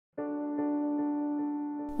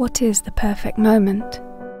What is the perfect moment?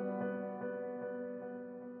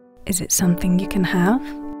 Is it something you can have?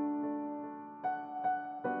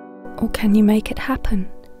 Or can you make it happen?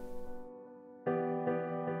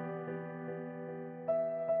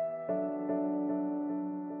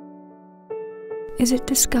 Is it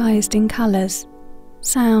disguised in colours,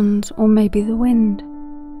 sounds, or maybe the wind?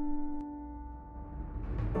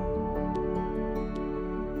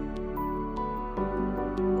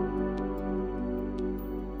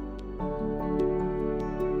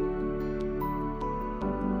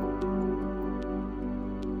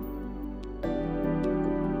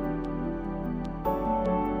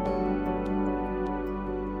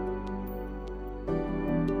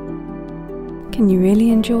 Can you really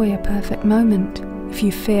enjoy a perfect moment if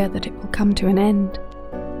you fear that it will come to an end?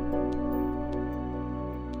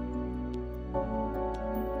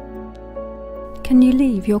 Can you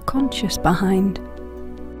leave your conscious behind?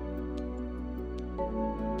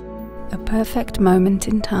 A perfect moment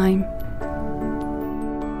in time.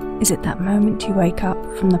 Is it that moment you wake up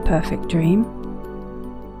from the perfect dream?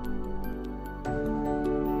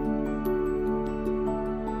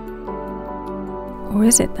 Or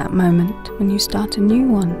is it that moment when you start a new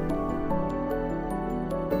one?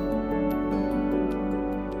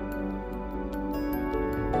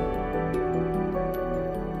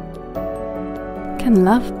 Can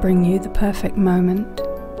love bring you the perfect moment?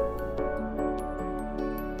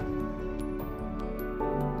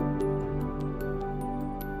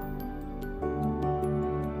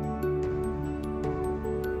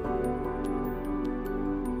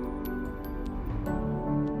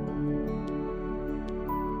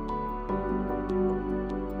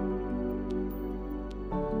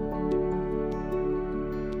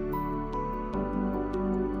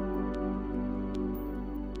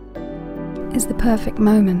 Is the perfect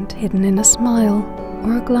moment hidden in a smile,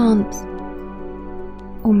 or a glance,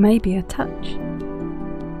 or maybe a touch?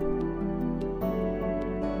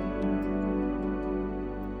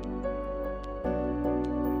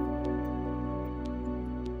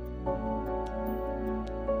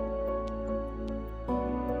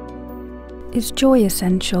 Is joy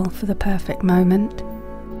essential for the perfect moment?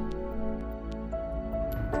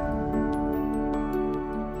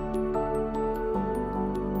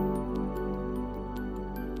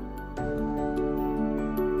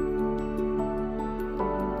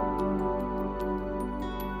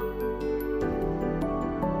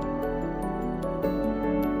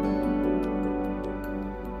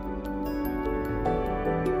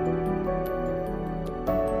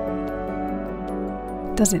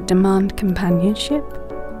 Does it demand companionship?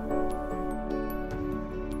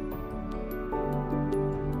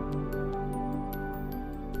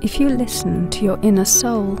 If you listen to your inner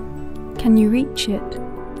soul, can you reach it?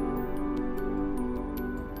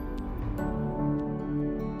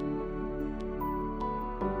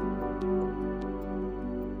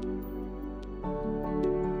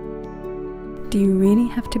 Do you really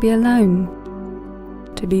have to be alone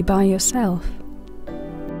to be by yourself?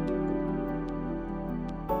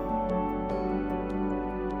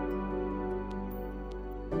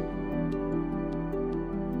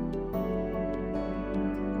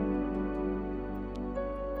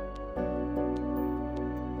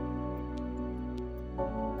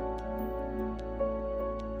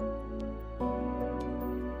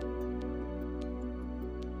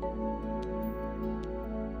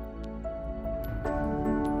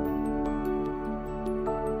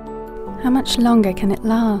 How much longer can it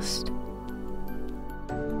last?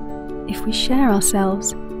 If we share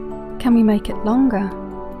ourselves, can we make it longer?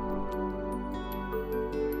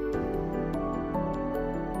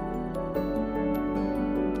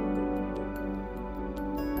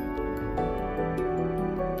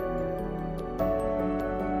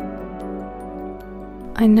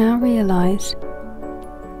 I now realize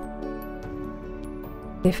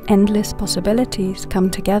if endless possibilities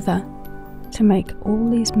come together to make all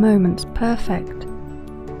these moments perfect,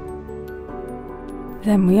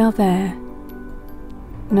 then we are there.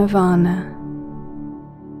 Nirvana.